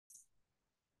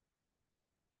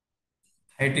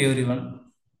Hi to everyone.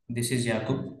 This is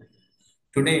Yakub.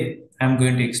 Today I am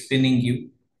going to explaining you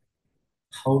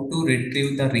how to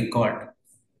retrieve the record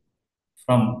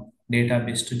from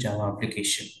database to Java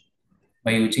application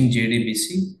by using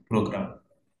JDBC program.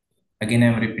 Again I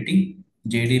am repeating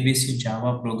JDBC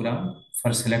Java program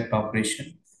for select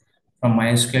operation from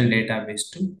MySQL database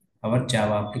to our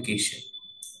Java application.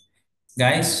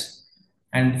 Guys,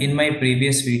 and in my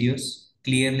previous videos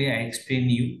clearly I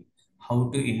explained you how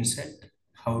to insert,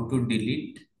 how to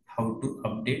delete, how to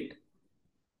update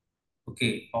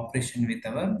operation with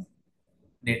our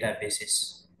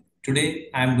databases. Today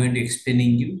I am going to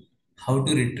explaining you how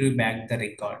to retrieve back the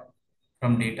record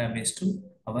from database to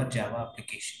our Java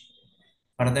application.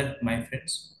 For that, my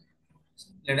friends,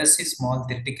 let us see small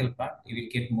theoretical part. You will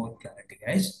get more clarity,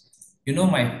 guys.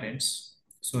 My friends,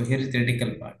 so here is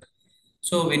theoretical part.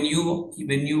 So when you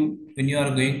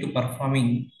are going to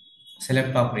performing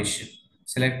select operation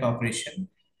select operation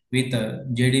with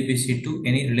JDBC to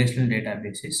any relational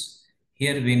databases,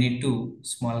 here we need to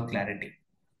small clarity.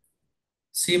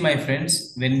 See, my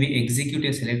friends, when we execute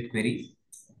a select query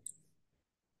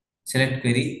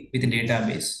with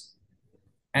database,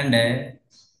 and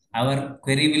our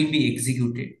query will be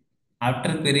executed.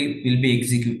 After query will be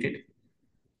executed,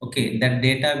 that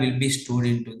data will be stored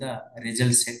into the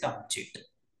result set object.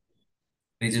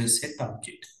 Result set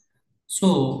object.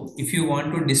 So, if you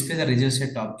want to display the result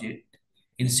set object,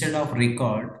 instead of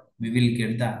record, we will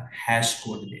get the hash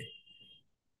code there.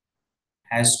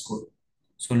 Hash code.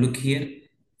 So look here,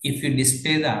 if you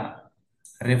display the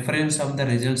reference of the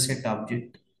result set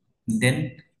object,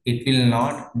 then it will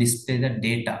not display the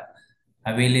data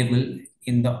available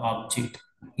in the object.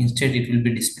 Instead, it will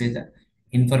be display the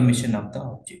information of the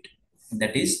object.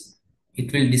 That is,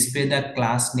 it will display the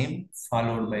class name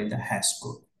followed by the hash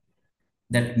code.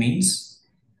 That means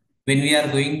when we are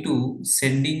going to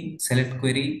sending select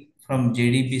query from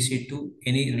JDBC to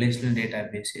any relational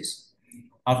databases,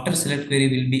 after select query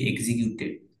will be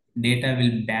executed, data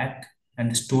will back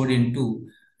and stored into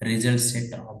result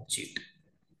set object.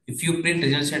 If you print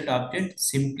result set object,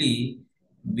 simply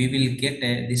we will get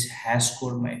this hash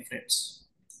code, my friends.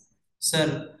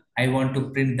 Sir, I want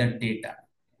to print the data.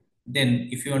 Then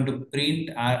if you want to print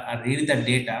or read the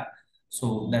data,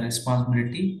 so the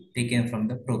responsibility taken from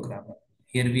the programmer.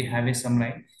 Here we have a some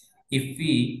line. If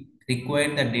we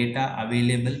require the data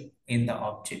available in the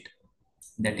object,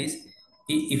 that is,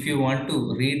 if you want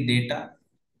to read data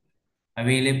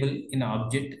available in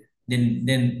object, then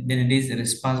it is the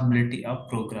responsibility of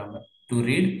programmer to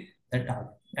read that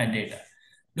data.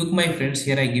 Look, my friends,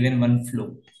 here I given one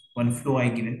flow I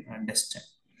given, understand.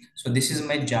 So this is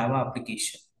my Java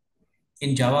application.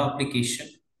 In Java application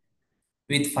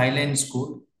with 5 lines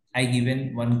code, I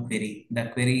given one query. The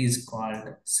query is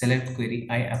called select query.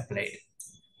 I applied.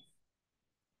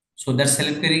 So that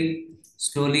select query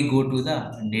slowly go to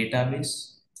the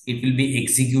database. It will be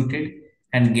executed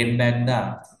and get back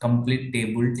the complete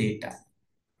table data.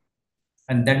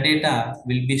 And that data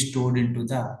will be stored into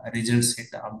the result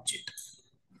set object.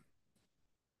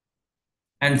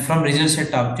 And from result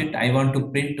set object, I want to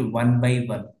print one by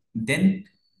one. Then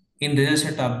in result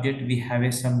set object, we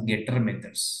have some getter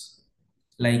methods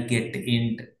like get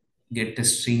int, get a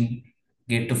string,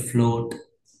 get a float,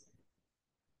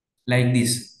 like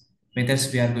these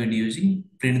methods we are going to using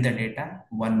print the data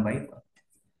one by one,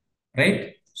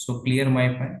 right? So clear my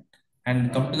point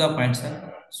and come to the point,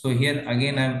 sir. So here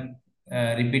again I'm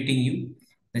repeating you,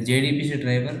 the JDBC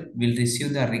driver will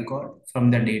receive the record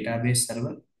from the database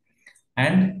server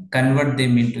and convert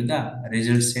them into the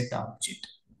result set object,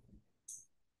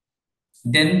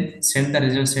 then send the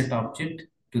result set object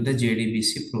to the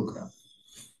JDBC program.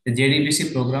 The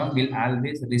JDBC program will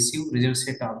always receive result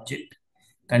set object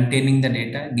containing the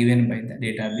data given by the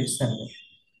database server.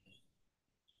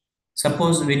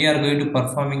 Suppose when you are going to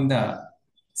performing the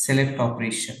select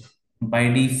operation, by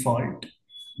default,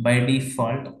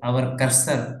 our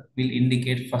cursor will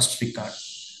indicate first record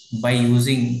by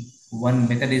using one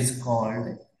method is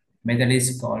called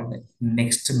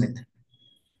next method.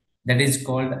 That is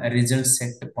called a result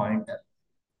set pointer.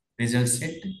 Result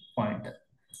set pointer.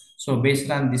 So based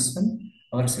on this one,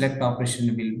 our select operation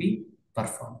will be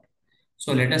performed.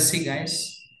 So let us see,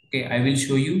 guys. Okay, I will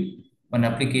show you one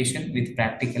application with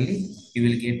practically, you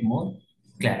will get more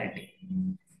clarity.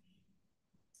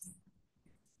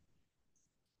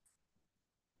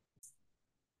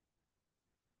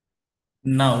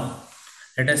 Now,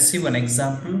 let us see one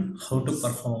example how to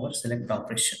perform our select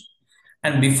operation.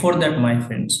 And before that, my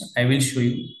friends, I will show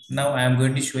you. Now I am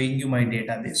going to showing you my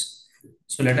database.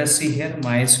 So let us see here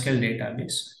MySQL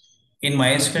database. In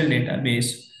MySQL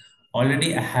database,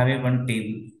 already I have a one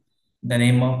table. the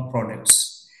name of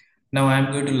products. Now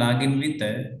I'm going to log in with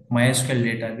the MySQL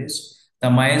database. The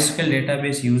MySQL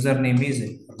database username is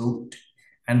root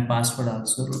and password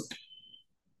also root.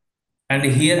 And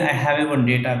here I have a one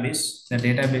database. The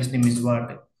database name is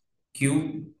what?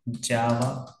 Cube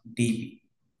Java DB.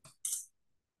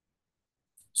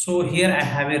 So here I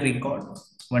have a record,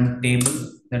 one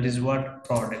table that is what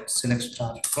products. Select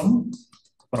star from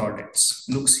products.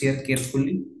 Looks here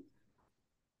carefully.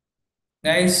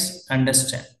 Guys,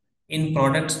 understand. In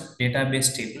products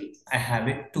database table, I have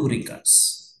a two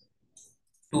records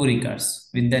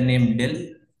with the name Dell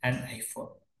and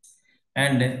iPhone.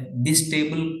 And this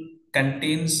table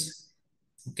contains,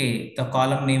 okay, the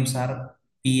column names are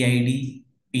PID,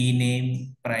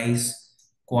 PName, price,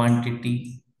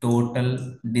 quantity,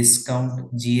 total,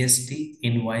 discount, GST,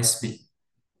 invoice bill.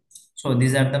 So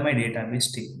these are my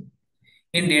database table.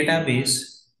 In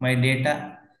database, my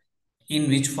data in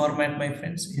which format, my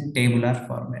friends? In tabular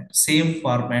format. Same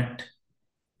format.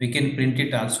 We can print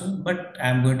it also, but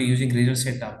I'm going to using result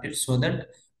set update so that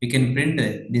we can print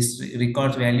this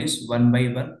records values one by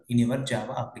one in your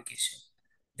Java application.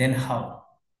 Then how?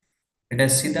 Let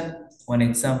us see the one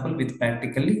example with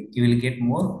practically you will get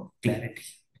more clarity.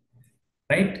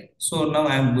 Right? So now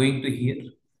I'm going to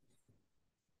here.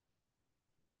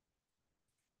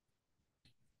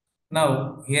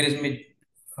 Now here is my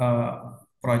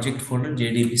project folder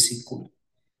JDBC code.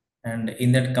 And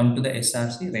in that come to the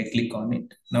src, right click on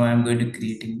it. Now I'm going to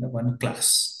creating the one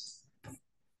class.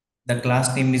 The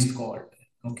class name is called,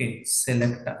 okay,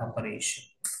 select operation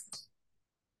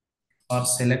or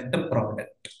select a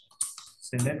product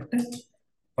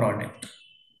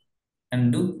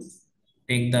and do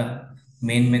take the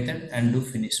main method and do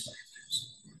finish, my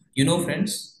friends.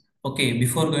 Friends, okay,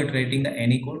 before going to writing the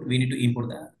any code, we need to import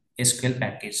the SQL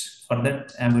package. For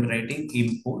that I'm going to writing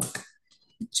import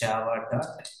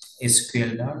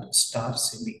java.sql.star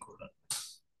semicolon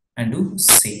and do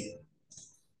save.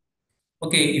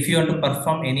 Okay, if you want to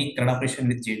perform any CRUD operation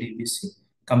with JDBC,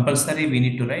 compulsory we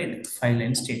need to write file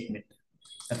line statement.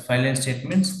 The file line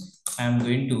statements I am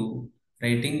going to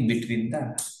writing between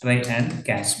the try and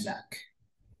catch black.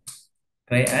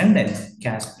 Try and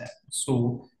catch black.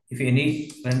 So if any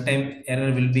runtime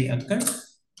error will be occurred,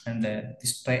 and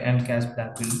this try and catch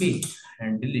black will be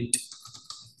handle it.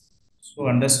 So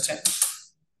understand.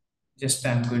 Just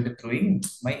I am going to throw in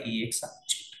my EX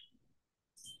object.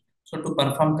 So to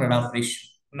perform CRUD operation,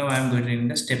 now I am going to in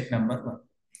the step number one.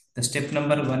 The step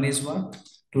number one is what?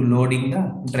 To loading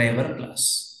the driver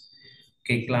class.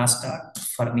 Okay, class dot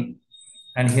furny.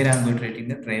 And here I am going to write in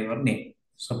the driver name.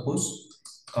 Suppose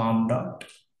com dot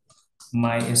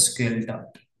mysql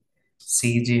dot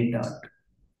cj dot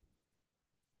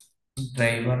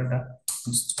driver dot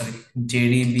sorry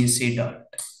jdbc dot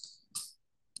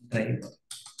driver.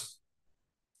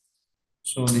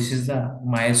 So this is the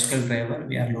MySQL driver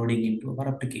we are loading into our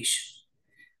application.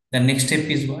 The next step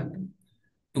is what?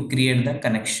 To create the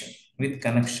connection with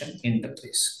connection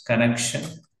interface. Connection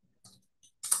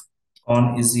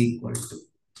on is equal to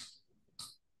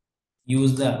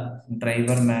use the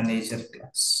driver manager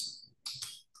class.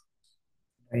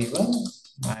 Driver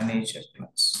manager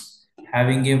class.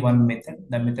 Having a one method,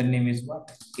 the method name is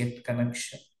what? Get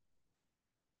connection.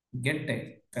 Get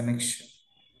a connection.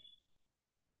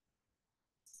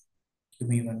 Give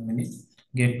me 1 minute.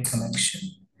 Get connection.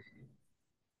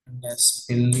 And the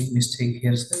spelling mistake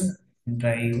here, sir.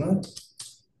 Driver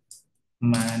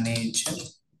manager.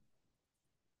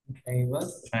 Driver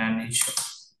manager.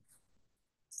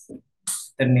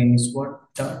 The name is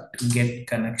what? Dot get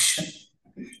connection.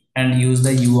 And use the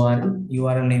URL.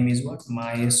 URL name is what?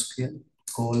 MySQL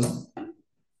colon.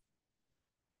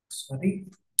 Sorry.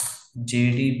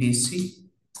 JDBC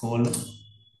colon.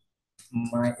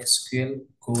 MySQL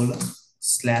colon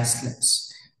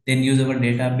 // then use our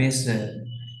database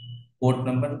port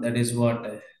number, that is what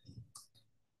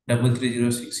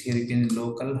 3306. Here it is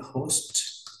local host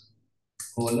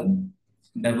colon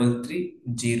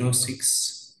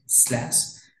 3306 /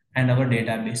 and our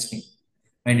database name.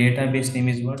 My database name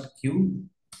is what? Q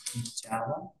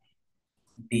Java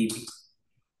DB.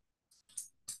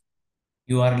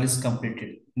 URL is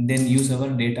completed. Then use our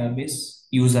database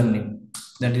username,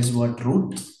 that is what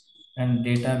root, and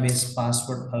database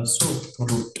password also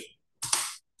root.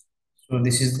 So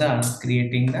this is the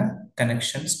creating the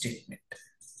connection statement.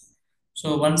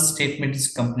 So once statement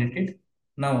is completed,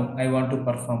 now I want to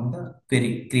perform the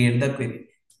query, create the query.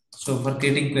 So for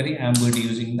creating query, I am going to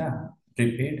using the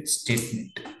prepared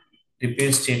statement.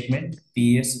 Prepared statement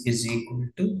PS is equal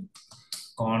to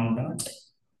con dot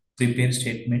prepare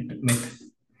statement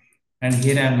method. And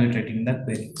here I am going to writing the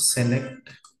query select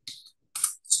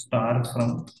star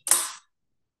from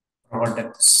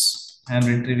products. I am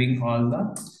retrieving all the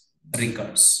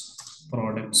records,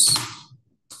 products,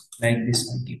 like this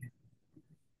I give.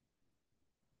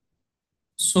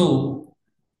 So,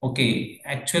 okay,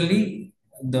 actually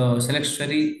the select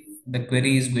query, the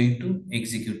query is going to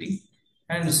executing.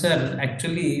 And sir,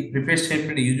 actually prepare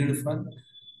statement is used for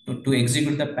to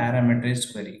execute the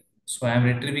parameterized query. So I am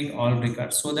retrieving all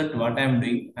records. So that what I am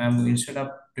doing, I am instead of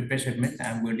prepare statement,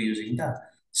 I am going to using the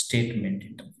statement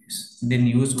interface. Then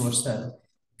use what's the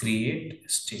create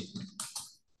statement.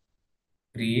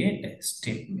 Create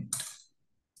statement.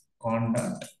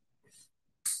 Conduct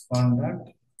conduct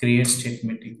create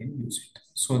statement you can use it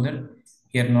so that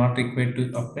you are not required to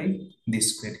apply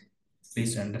this query.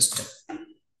 Please understand.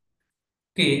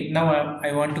 Okay, now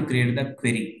I want to create the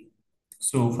query.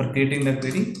 So for creating the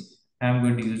query, I am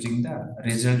going to using the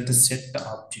result set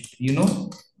object.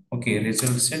 Okay,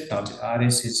 result set object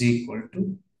rs is equal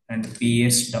to and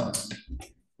ps dot.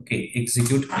 Okay,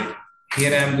 execute query.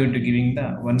 Here I am going to giving the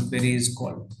one query is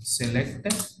called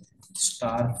select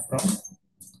star from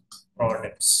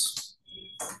products.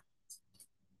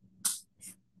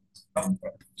 From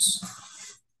products.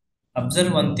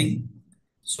 Observe one thing.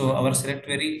 So our select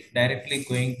query directly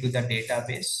going to the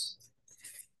database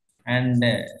and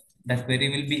the query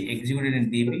will be executed in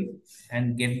DB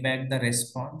and get back the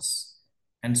response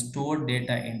and store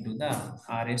data into the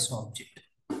RS object.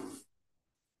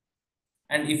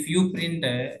 And if you print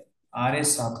a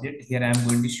RS object, here I am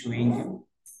going to showing you.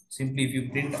 Simply if you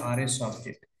print RS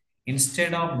object,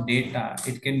 instead of data,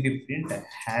 it can be print a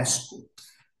hash code.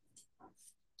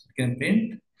 It can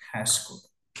print hash code.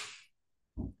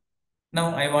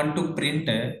 Now I want to print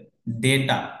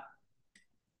data.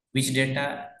 Which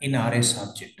data in RS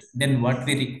object? Then what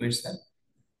we require, sir?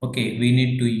 Okay, we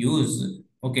need to use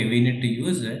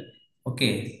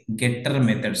getter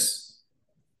methods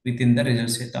within the result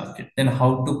set object. Then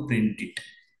how to print it?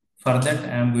 For that,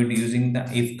 I am going to using the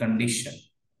if condition.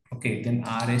 Okay, then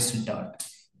rs dot.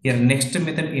 Here next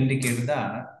method indicate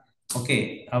the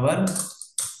our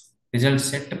result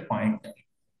set pointer.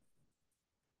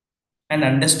 And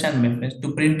understand, my friends,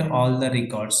 to print all the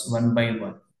records one by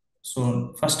one.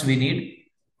 So first we need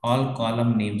all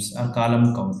column names or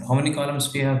column count. How many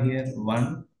columns we have here?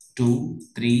 1, 2,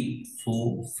 3,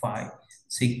 4, 5,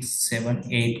 6, 7,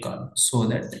 8 columns. So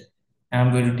that I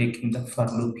am going to take in the for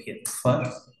loop here. For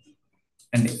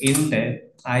and int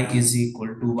I is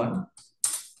equal to 1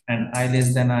 and I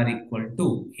less than or equal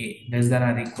to a less than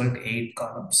or equal to 8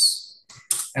 columns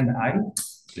and I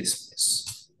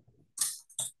this.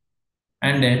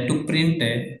 And to print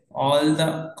all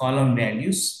the column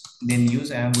values, then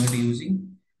use I am going to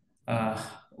using uh,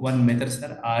 one method,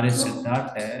 sir, rs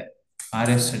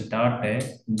dot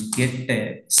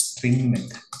get string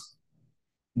method.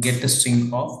 Get a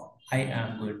string of I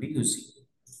am going to using.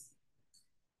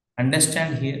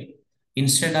 Understand here,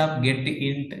 instead of get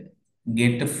int,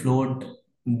 get float,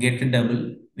 get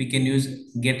double, we can use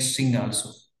get string also,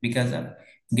 because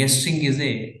get string is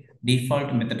a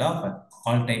default method of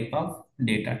all type of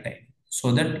data type,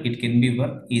 so that it can be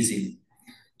work easily.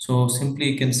 So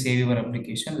simply you can save your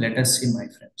application. Let us see, my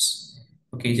friends.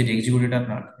 Okay, is it executed or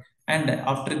not? And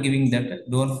after giving that,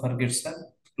 don't forget, sir,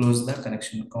 close the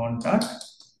connection. Contact,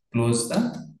 close the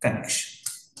connection.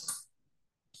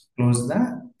 Close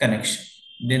the connection.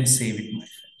 Then save it, my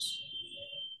friends.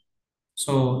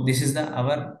 So this is the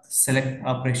our select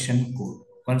operation code.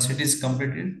 Once it is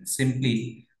completed,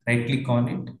 simply right click on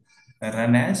it,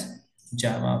 run as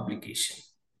Java application.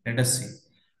 Let us see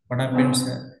what happens.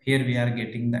 Here we are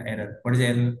getting the error. What is the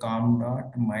error? Com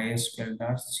dot mysql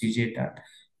dot cj dot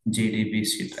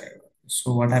JDBC driver.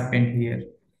 So what happened here?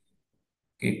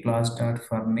 Okay, class dot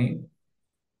for name.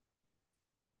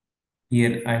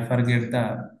 Here I forget the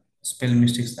spell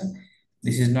mistakes.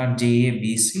 This is not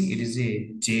JABC, it is a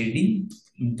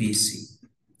JDBC.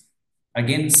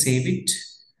 Again, save it,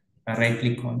 right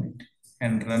click on it,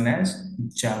 and run as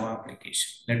Java application.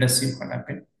 Let us see what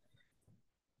happened.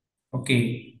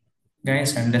 Okay,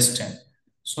 guys, understand.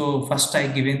 So first I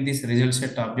given this result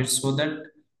set object so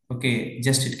that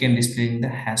just it can display in the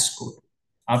hash code.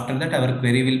 After that, our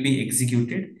query will be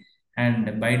executed,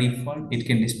 and by default, it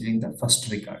can display in the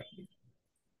first record.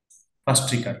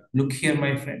 First record. Look here,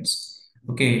 my friends.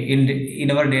 Okay,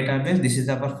 in our database, this is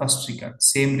our first record.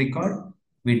 Same record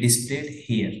we displayed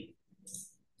here,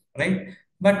 right?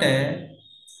 But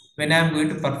when I am going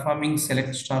to performing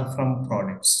select star from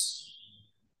products,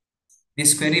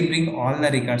 this query bring all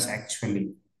the records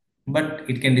actually, but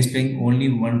it can display only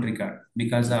one record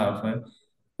because of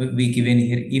we given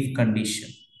here if condition.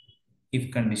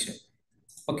 If condition.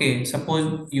 Okay,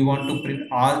 suppose you want to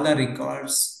print all the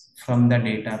records from the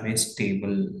database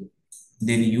table.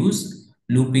 Then use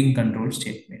looping control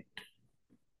statement.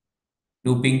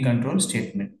 Looping control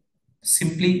statement.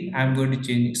 Simply, I'm going to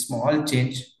change small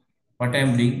change. What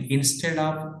I'm doing instead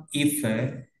of if,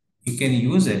 you can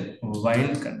use a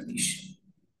while condition.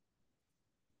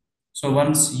 So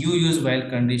once you use while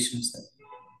conditions,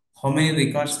 how many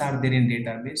records are there in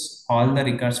database? All the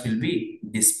records will be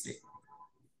displayed.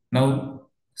 Now,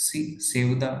 see,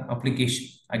 save the application.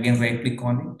 Again, right click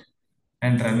on it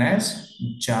and run as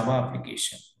Java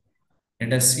application.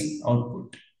 Let us see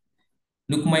output.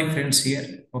 Look, my friends,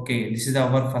 here. Okay, this is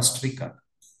our first record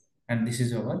and this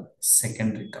is our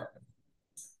second record.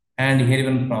 And here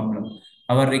one problem.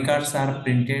 Our records are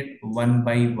printed one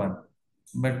by one.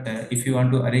 But if you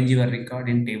want to arrange your record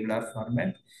in tabular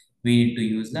format, we need to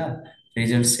use the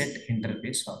result set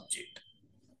interface object.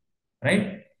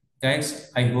 Right?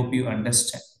 Guys, I hope you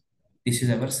understand. This is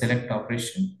our select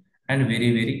operation and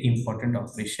very, very important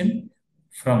operation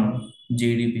from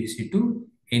JDBC to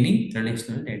any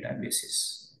relational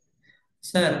databases.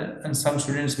 Sir, and some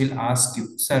students will ask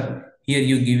you, sir, here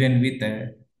you given with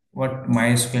what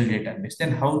MySQL database,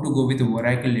 then how to go with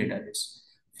Oracle database?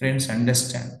 Friends,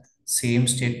 understand, same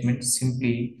statement,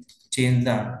 simply change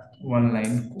the one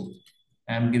line code.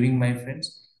 I am giving my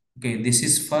friends, okay, this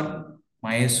is for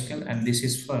MySQL and this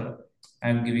is for, I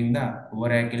am giving the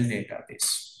Oracle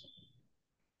database.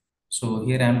 So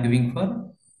here I am giving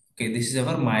for, okay, this is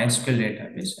our MySQL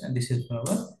database and this is for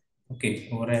our, okay,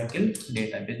 Oracle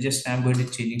database. Just I am going to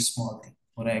changing small thing.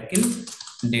 Oracle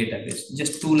database.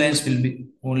 Just two lines will be,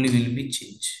 only will be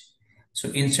changed. So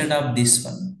instead of this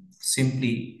one,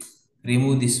 simply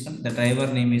remove this one. The driver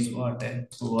name is what?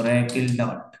 Oracle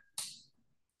dot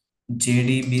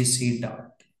JDBC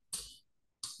dot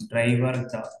driver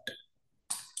dot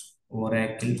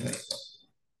Oracle driver.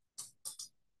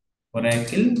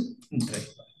 Oracle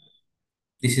driver.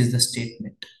 This is the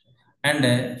statement.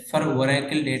 And for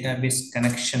Oracle database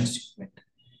connection statement,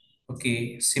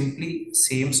 okay, simply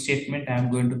same statement I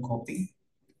am going to copy.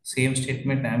 Same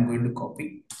statement I am going to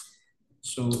copy.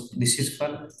 So this is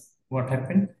for what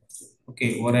happened?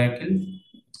 Okay, Oracle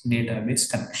database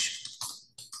connection.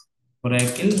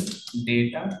 Oracle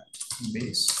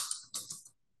database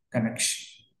connection.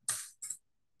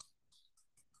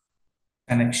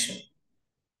 Connection.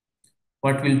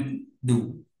 What will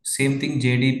do? Same thing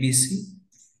JDBC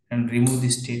and remove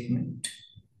this statement.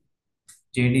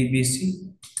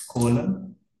 JDBC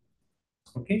colon,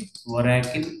 okay,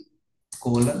 Oracle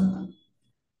colon,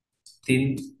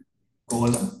 thin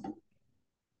colon,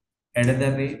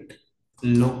 @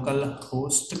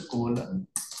 localhost colon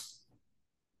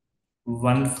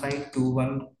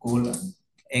 1521 colon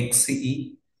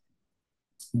xe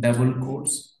double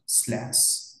quotes slash,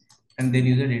 and then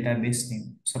use a database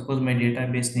name. Suppose my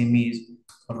database name is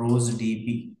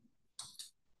rosedb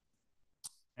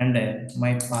and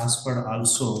my password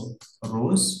also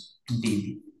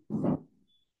rosedb.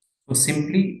 So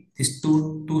simply these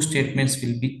two statements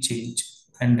will be changed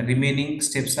and the remaining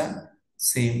steps are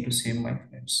same to same, my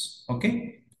friends.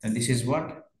 Okay, and this is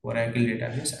what Oracle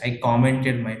database. I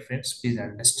commented, my friends, please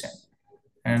understand.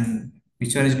 And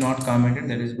which one is not commented,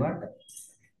 that is what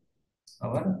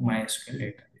our MySQL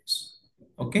database.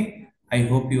 Okay, I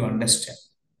hope you understand.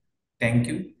 Thank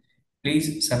you.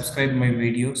 Please subscribe my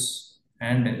videos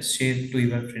and share to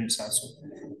your friends also.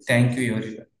 Thank you,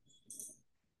 everyone.